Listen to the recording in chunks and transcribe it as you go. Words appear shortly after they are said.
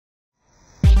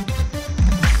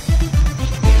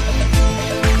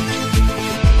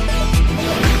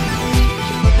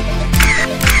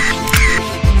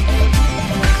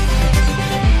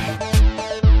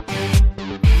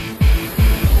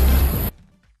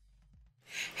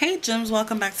Hey gems,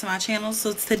 welcome back to my channel.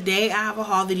 So today I have a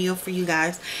haul video for you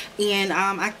guys, and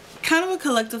I kind of a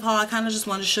collective haul. I kind of just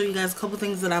want to show you guys a couple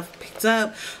things that I've picked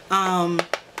up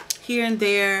here and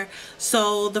there.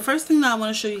 So the first thing that I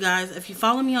want to show you guys, if you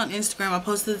follow me on Instagram, I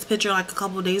posted this picture like a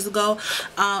couple of days ago.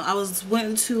 I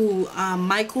went to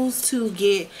Michael's to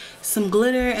get some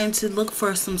glitter and to look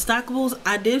for some stackables.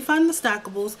 I did find the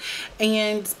stackables,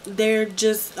 and they're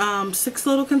just 6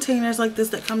 little containers like this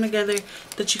that come together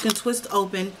that you can twist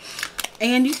open.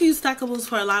 And you can use stackables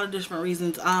for a lot of different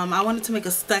reasons. I wanted to make a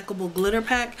stackable glitter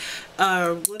pack,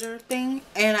 glitter thing.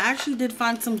 And I actually did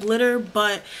find some glitter,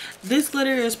 but this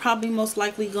glitter is probably most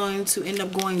likely going to end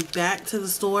up going back to the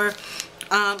store.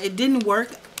 It didn't work.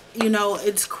 You know,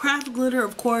 it's craft glitter,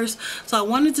 of course, so I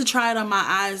wanted to try it on my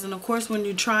eyes. And of course, when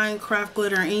you're trying craft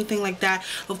glitter or anything like that,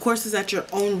 of course, it's at your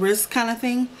own risk kind of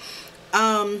thing.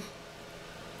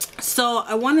 So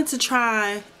I wanted to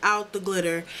try out the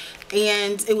glitter,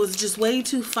 and it was just way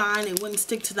too fine. It wouldn't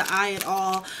stick to the eye at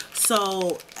all.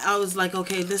 So I was like,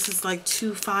 okay, this is like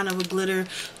too fine of a glitter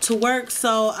to work.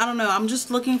 So I don't know, I'm just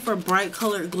looking for bright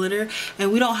colored glitter,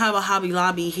 and we don't have a Hobby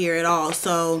Lobby here at all.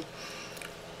 So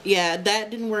yeah, that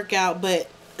didn't work out,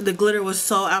 but the glitter was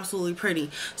so absolutely pretty.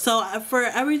 So for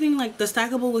everything, like the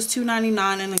stackable was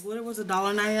 $2.99 and the glitter was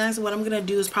 $1.99. So what I'm gonna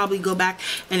do is probably go back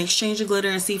and exchange the glitter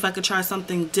and see if I could try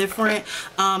something different.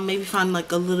 Maybe find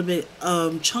like a little bit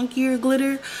chunkier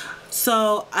glitter.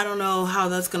 So I don't know how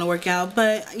that's gonna work out,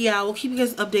 but yeah, we'll keep you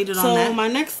guys updated on that. So my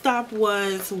next stop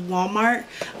was Walmart.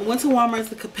 I went to Walmart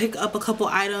to pick up a couple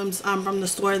items from the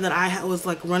store that I was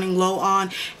like running low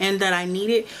on and that I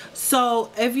needed.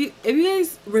 So if you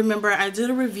guys remember, I did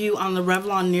a review on the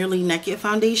Revlon Nearly Naked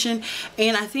foundation,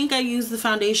 and I think I used the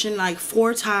foundation like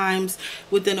 4 times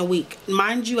within a week.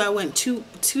 Mind you, I went two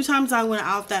times I went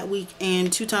out that week,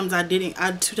 and 2 times I didn't.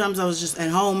 2 times I was just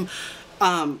at home.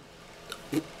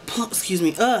 Excuse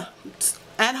me,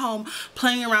 at home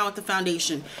playing around with the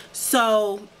foundation.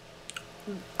 So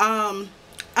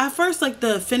at first, like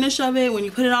the finish of it when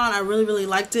you put it on, I really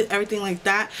liked it, everything like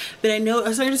that. But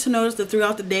I started to notice that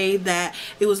throughout the day that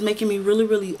it was making me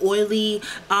really oily.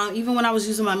 Even when I was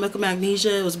using my Milk of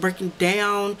Magnesia, it was breaking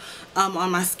down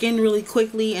on my skin really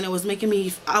quickly, and it was making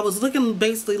me, I was looking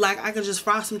basically like I could just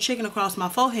fry some chicken across my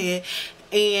forehead.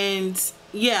 And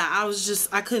yeah,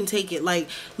 I couldn't take it. Like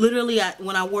literally,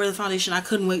 when I wore the foundation, I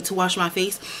couldn't wait to wash my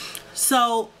face.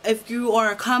 So if you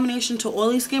are a combination to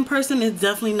oily skin person, it's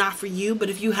definitely not for you. But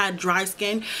if you had dry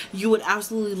skin, you would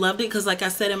absolutely love it, because like I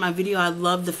said in my video, I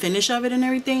love the finish of it and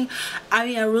everything. I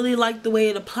mean, I really liked the way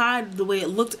it applied, the way it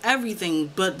looked,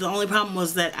 everything. But the only problem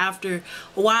was that after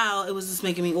a while, it was just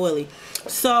making me oily.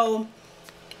 So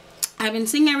I've been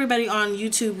seeing everybody on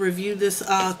YouTube review this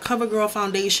Covergirl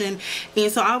foundation,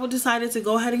 and so I decided to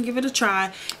go ahead and give it a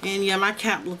try. And yeah, my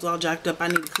cap looks all jacked up. I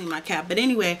need to clean my cap. But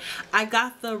anyway, I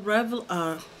got the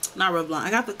not Revlon,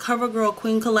 I got the Covergirl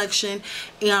Queen Collection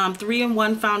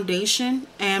 3-in-1 foundation,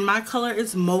 and my color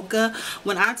is mocha.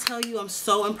 When I tell you I'm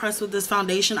so impressed with this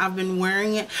foundation, I've been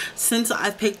wearing it since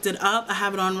I picked it up. I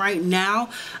have it on right now.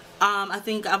 I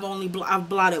think I've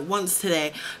blotted once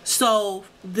today. So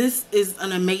this is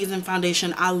an amazing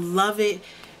foundation. I love it.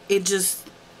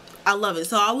 I love it.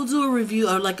 So I will do a review,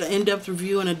 or like an in-depth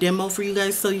review and a demo for you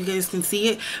guys, so you guys can see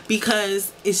it,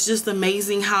 because it's just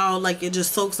amazing how like it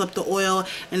just soaks up the oil,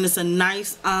 and it's a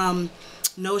nice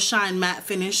no shine matte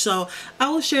finish. So I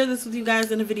will share this with you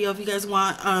guys in a video. If you guys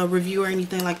want a review or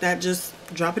anything like that, just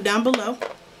drop it down below.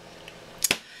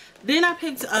 Then I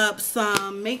picked up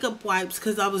some makeup wipes,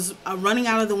 because I was running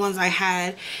out of the ones I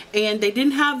had, and they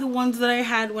didn't have the ones that I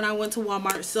had when I went to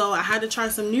Walmart, so I had to try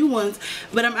some new ones.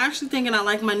 But I'm actually thinking I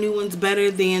like my new ones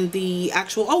better than the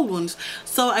actual old ones.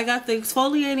 So I got the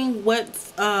exfoliating wet,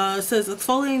 says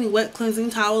exfoliating wet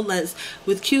cleansing towelettes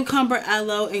with cucumber,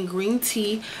 aloe, and green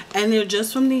tea, and they're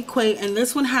just from the Equate. And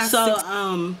this one has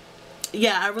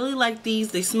yeah, I really like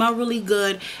these. They smell really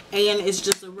good, and it's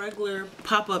just a regular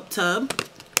pop-up tub.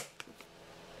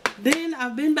 Then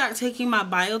I've been back taking my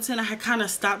biotin. I had kind of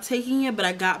stopped taking it, but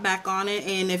I got back on it.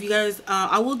 And if you guys,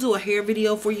 I will do a hair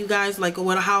video for you guys, like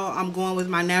how I'm going with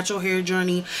my natural hair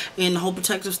journey and the whole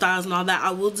protective styles and all that.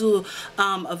 I will do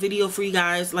a video for you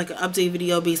guys, like an update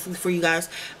video basically for you guys.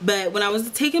 But when I was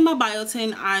taking my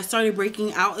biotin, I started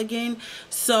breaking out again.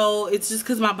 So it's just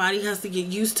because my body has to get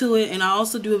used to it. And I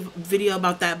also do a video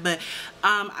about that. But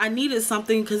I needed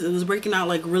something because it was breaking out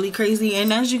like really crazy.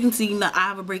 And as you can see, I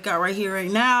have a breakout right here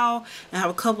right now. I have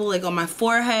a couple like on my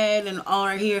forehead and all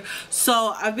right here.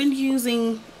 So I've been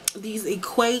using these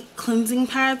Equate cleansing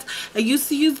pads. I used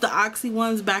to use the Oxy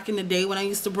ones back in the day when I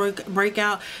used to break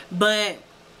out, but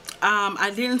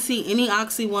I didn't see any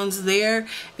Oxy ones there,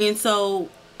 and so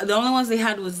the only ones they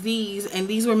had was these, and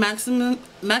these were maximum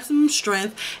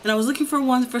strength, and I was looking for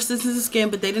one for sensitive skin,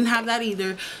 but they didn't have that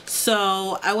either.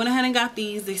 So I went ahead and got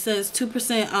these. They says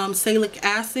 2% salicylic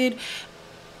acid,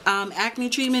 acne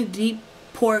treatment, deep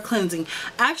pore cleansing.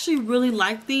 I actually really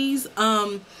like these.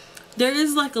 There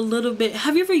is like a little bit,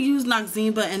 have you ever used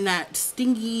Noxzema and that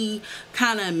stingy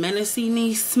kind of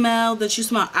menacing smell that you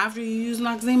smell after you use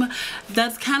Noxzema?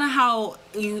 That's kind of how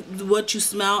what you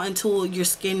smell until your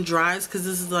skin dries, because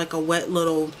this is like a wet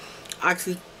little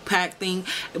oxy pack thing.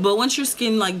 But once your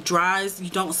skin like dries, you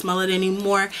don't smell it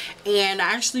anymore, and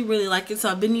I actually really like it. So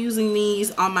I've been using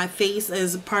these on my face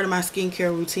as part of my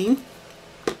skincare routine.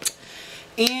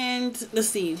 And let's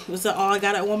see, was that all I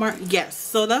got at Walmart? Yes,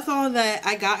 so that's all that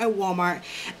I got at Walmart.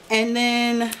 And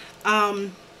then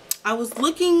I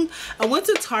went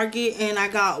to Target, and I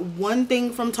got one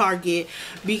thing from Target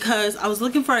because I was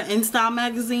looking for an InStyle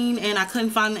magazine and I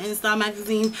couldn't find the InStyle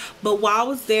magazine. But while I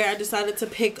was there, I decided to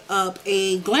pick up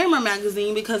a Glamour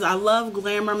magazine because I love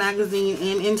Glamour magazine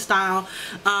and InStyle.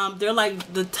 They're like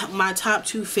my top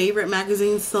 2 favorite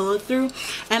magazines to look through,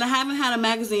 and I haven't had a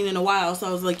magazine in a while, so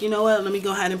I was like, you know what, let me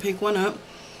go ahead and pick one up.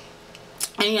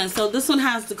 And yeah, so this one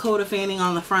has Dakota Fanning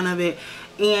on the front of it.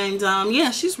 And yeah,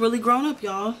 she's really grown up,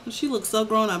 y'all. She looks so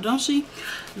grown up, don't she?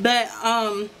 But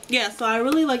yeah, so I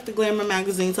really like the Glamour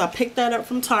magazine, so I picked that up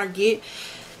from Target.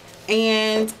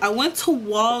 And I went to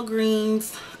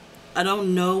Walgreens. I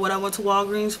don't know what I went to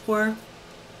Walgreens for.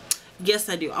 Yes,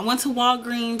 I do. I went to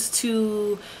Walgreens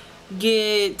to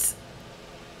get...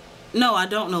 No, I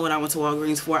don't know what I went to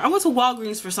Walgreens for. I went to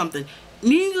Walgreens for something.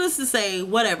 Needless to say,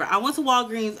 whatever. I went to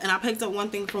Walgreens and I picked up one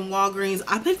thing from Walgreens.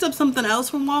 I picked up something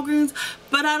else from Walgreens,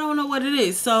 but I don't know what it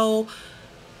is. So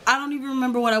I don't even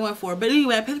remember what I went for. But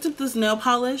anyway, I picked up this nail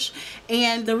polish.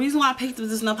 And the reason why I picked up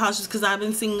this nail polish is because I've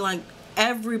been seeing like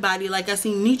everybody, like I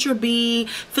seen Nitra B,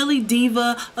 Philly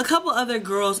Diva, a couple other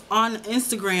girls on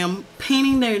Instagram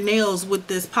painting their nails with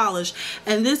this polish.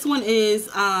 And this one is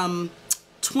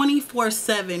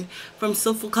 24/7 from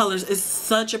Soulful Colors. It's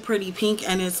such a pretty pink,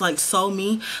 and it's like so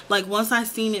me. Like once I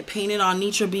seen it painted on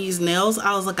Nitra B's nails,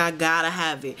 I was like, I gotta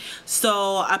have it.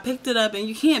 So I picked it up, and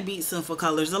you can't beat Soulful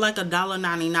Colors. They're like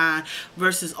 $1.99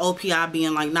 versus OPI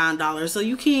being like $9. So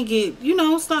you can't get, you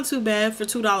know, it's not too bad for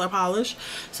 $2 polish.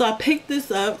 So I picked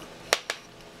this up.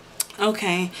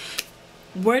 Okay,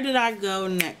 where did I go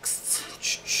next?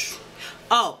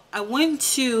 Oh, I went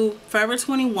to Forever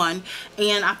 21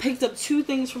 and I picked up 2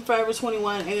 things from Forever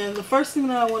 21, and the first thing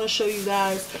that I want to show you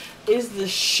guys is the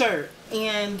shirt.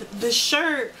 And the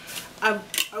shirt, I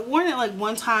worn it like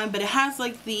one time, but it has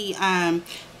like the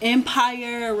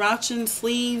Empire Rauchin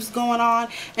sleeves going on,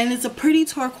 and it's a pretty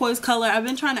turquoise color. I've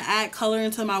been trying to add color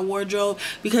into my wardrobe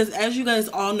because, as you guys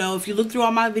all know, if you look through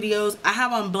all my videos, I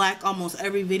have on black almost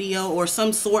every video, or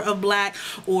some sort of black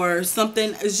or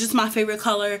something. It's just my favorite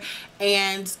color,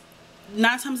 and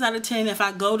 9 times out of 10, if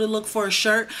I go to look for a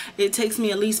shirt, it takes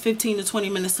me at least 15 to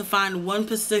 20 minutes to find one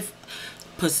specific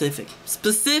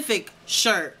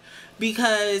shirt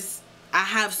because I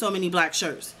have so many black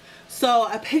shirts. So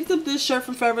I picked up this shirt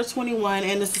from Forever 21,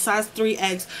 and it's a size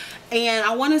 3X, and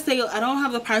I want to say, I don't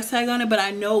have the price tag on it, but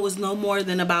I know it was no more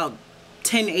than about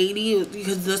 $10.80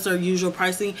 because that's our usual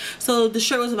pricing. So the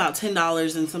shirt was about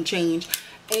 $10 and some change.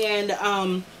 And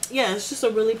yeah, it's just a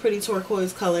really pretty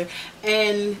turquoise color,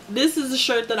 and this is the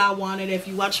shirt that I wanted. If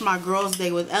you watch my Girls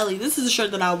Day with Ellie, this is the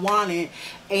shirt that I wanted,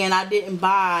 and I didn't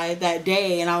buy that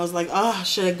day, and I was like, oh, I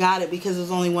should have got it because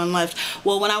there's only one left.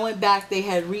 Well, when I went back, they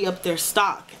had re-upped their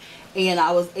stock, and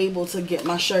I was able to get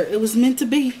my shirt. It was meant to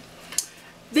be.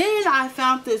 Then I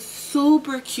found this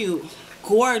super cute,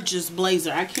 gorgeous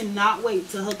blazer. I cannot wait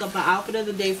to hook up an outfit of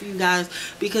the day for you guys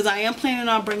because I am planning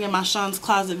on bringing my Sean's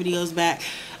Closet videos back.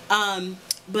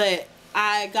 But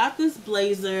I got this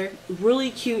blazer,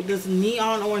 really cute, this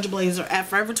neon orange blazer at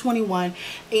Forever 21, and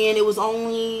it was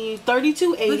only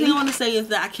 $32.80. The thing I want to say is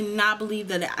that I cannot believe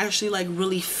that it actually like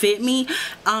really fit me.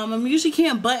 I usually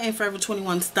can't button Forever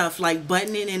 21 stuff, like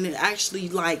button it and it actually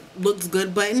like looks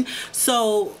good button.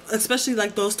 So especially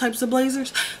like those types of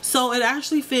blazers. So it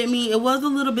actually fit me. It was a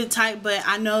little bit tight, but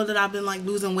I know that I've been like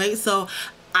losing weight, so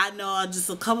I know just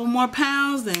a couple more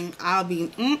pounds and I'll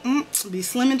be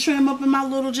slim and trim up in my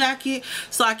little jacket.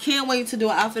 So I can't wait to do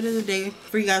an outfit of the day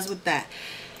for you guys with that.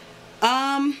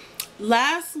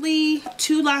 Lastly,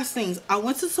 2 last things. I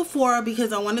went to Sephora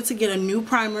because I wanted to get a new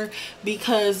primer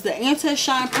because the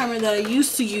anti-shine primer that I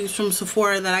used to use from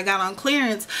Sephora that I got on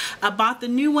clearance, I bought the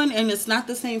new one and it's not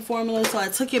the same formula, so I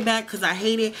took it back because I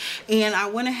hate it. And I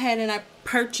went ahead and I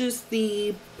purchased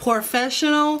the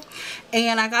Professional,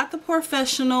 and I got the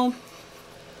Professional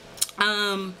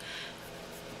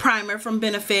primer from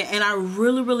Benefit, and I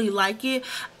really like it.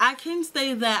 I can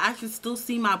say that I can still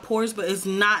see my pores, but it's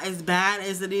not as bad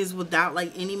as it is without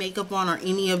like any makeup on or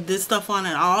any of this stuff on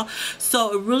at all.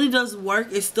 So it really does work.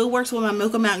 It still works with my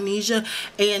Milk of Magnesia,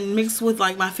 and mixed with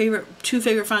like my two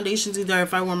favorite foundations, either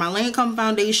if I wear my Lancome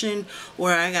foundation,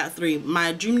 or I got three,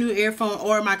 my Dream New Airphone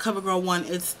or my Covergirl one,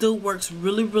 it still works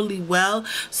really well.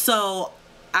 So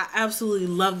I absolutely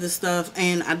love this stuff,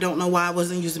 and I don't know why I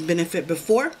wasn't using Benefit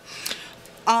before.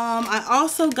 I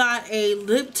also got a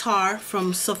lip tar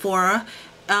from Sephora,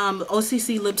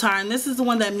 OCC lip tar, and this is the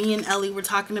one that me and Ellie were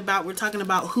talking about. We're talking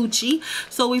about Hoochie.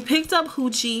 So we picked up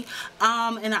Hoochie,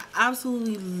 and I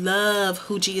absolutely love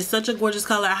Hoochie. It's such a gorgeous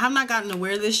color. I have not gotten to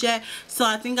wear this yet, so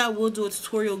I think I will do a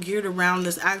tutorial geared around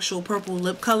this actual purple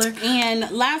lip color. And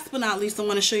last but not least, I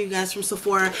want to show you guys from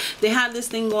Sephora. They had this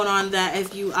thing going on that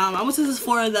if you, I went to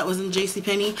Sephora that was in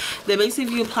JCPenney. That basically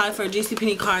if you apply for a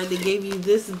JCPenney card, they gave you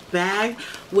this bag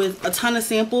with a ton of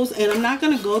samples, and I'm not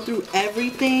going to go through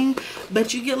everything,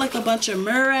 but you get like a bunch of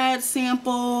Murad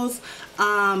samples,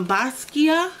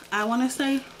 Basquiat, I want to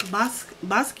say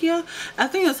Basquiat, I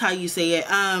think that's how you say it,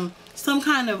 some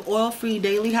kind of oil-free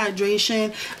daily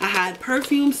hydration. I had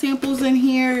perfume samples in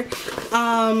here,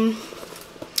 a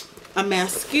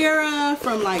mascara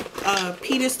from like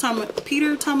Peter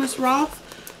Thomas Roth,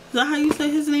 is that how you say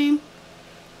his name?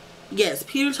 Yes,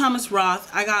 Peter Thomas Roth.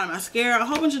 I got a mascara, a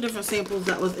whole bunch of different samples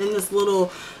that was in this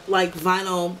little like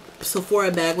vinyl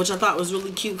Sephora bag, which I thought was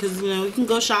really cute because, you know, you can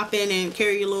go shopping and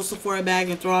carry your little Sephora bag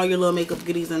and throw all your little makeup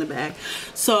goodies in the bag.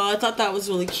 So I thought that was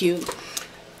really cute.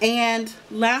 And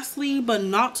lastly but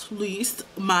not least,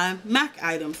 my MAC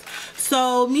items.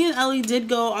 So me and Ellie did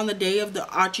go on the day of the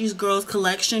Archies Girls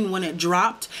collection when it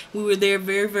dropped. We were there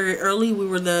very early. We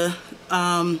were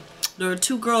there were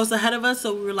two girls ahead of us,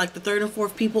 so we were like the third and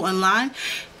fourth people in line,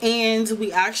 and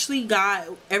we actually got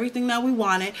everything that we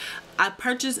wanted. I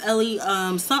purchased Ellie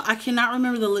I cannot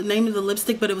remember the name of the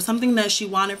lipstick, but it was something that she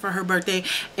wanted for her birthday,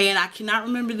 and I cannot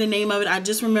remember the name of it. I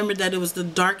just remembered that it was the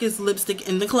darkest lipstick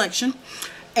in the collection.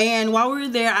 And while we were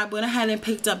there, I went ahead and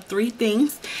picked up 3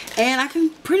 things, and I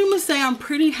can pretty much say I'm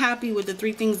pretty happy with the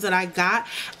 3 things that I got.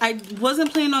 I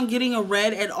wasn't planning on getting a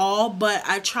red at all, but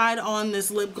I tried on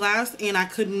this lip gloss and I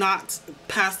could not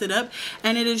pass it up,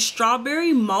 and it is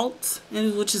Strawberry Malt,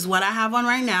 which is what I have on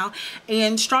right now,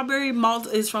 and Strawberry Malt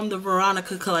is from the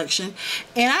Veronica collection.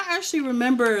 And I actually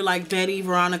remember like Betty,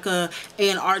 Veronica,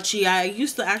 and Archie. I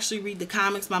used to actually read the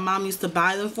comics. My mom used to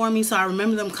buy them for me, so I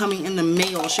remember them coming in the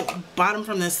mail. She bought them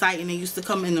from the site and they used to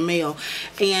come in the mail,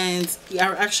 and I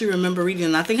actually remember reading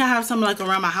them. I think I have some like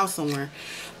around my house somewhere.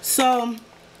 So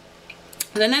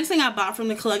the next thing I bought from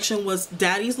the collection was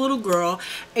Daddy's Little Girl,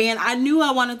 and I knew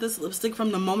I wanted this lipstick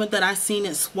from the moment that I seen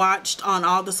it swatched on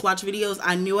all the swatch videos.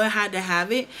 I knew I had to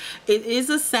have it. It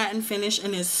is a satin finish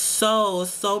and it's so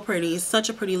pretty. It's such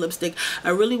a pretty lipstick. I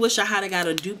really wish I had got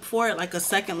a dupe for it, like a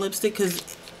second lipstick,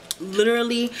 because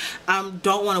literally I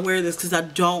don't want to wear this because I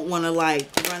don't want to like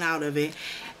run out of it.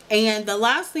 And the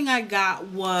last thing I got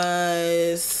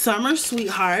was Summer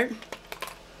Sweetheart,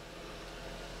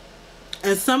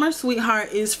 and Summer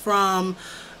Sweetheart is from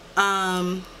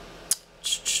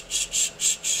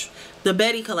the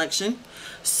Betty collection.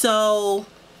 So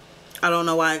I don't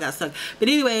know why I got stuck, but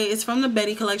anyway, it's from the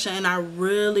Betty collection, and I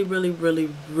really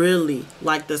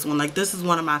like this one. Like, this is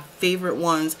one of my favorite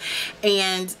ones,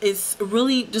 and it's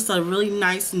really just a really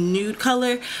nice nude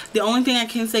color. The only thing I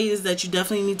can say is that you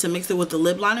definitely need to mix it with the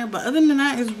lip liner, but other than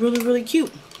that, it's really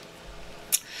cute.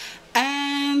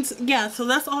 And yeah, so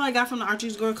that's all I got from the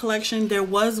Archies Girl collection. There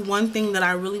was one thing that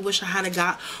I really wish I had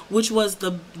got, which was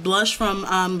the blush from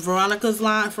Veronica's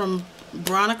line, from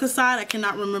Veronica's side. I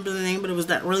cannot remember the name, but it was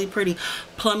that really pretty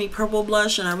plummy purple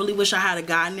blush, and I really wish I had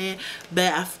gotten it,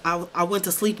 but I went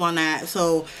to sleep on that,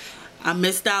 so I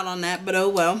missed out on that, but oh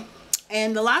well.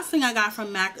 And the last thing I got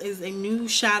from MAC is a new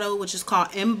shadow, which is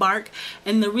called Embark.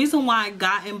 And the reason why I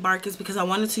got Embark is because I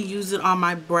wanted to use it on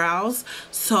my brows.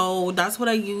 So that's what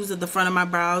I use at the front of my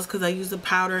brows, because I use the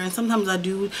powder. And sometimes I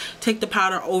do take the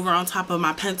powder over on top of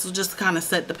my pencil just to kind of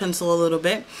set the pencil a little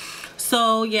bit.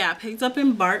 So yeah, I picked up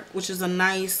Embark, which is a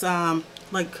nice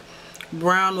like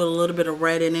brown with a little bit of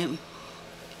red in it.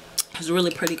 It's a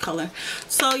really pretty color.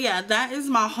 So yeah, that is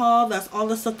my haul. That's all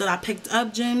the stuff that I picked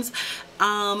up, gems.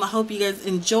 I hope you guys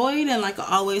enjoyed, and like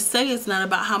I always say, it's not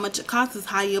about how much it costs, it's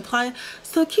how you apply it.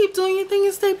 So keep doing your thing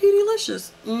and stay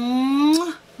beautylicious.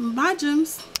 Bye,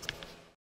 gems.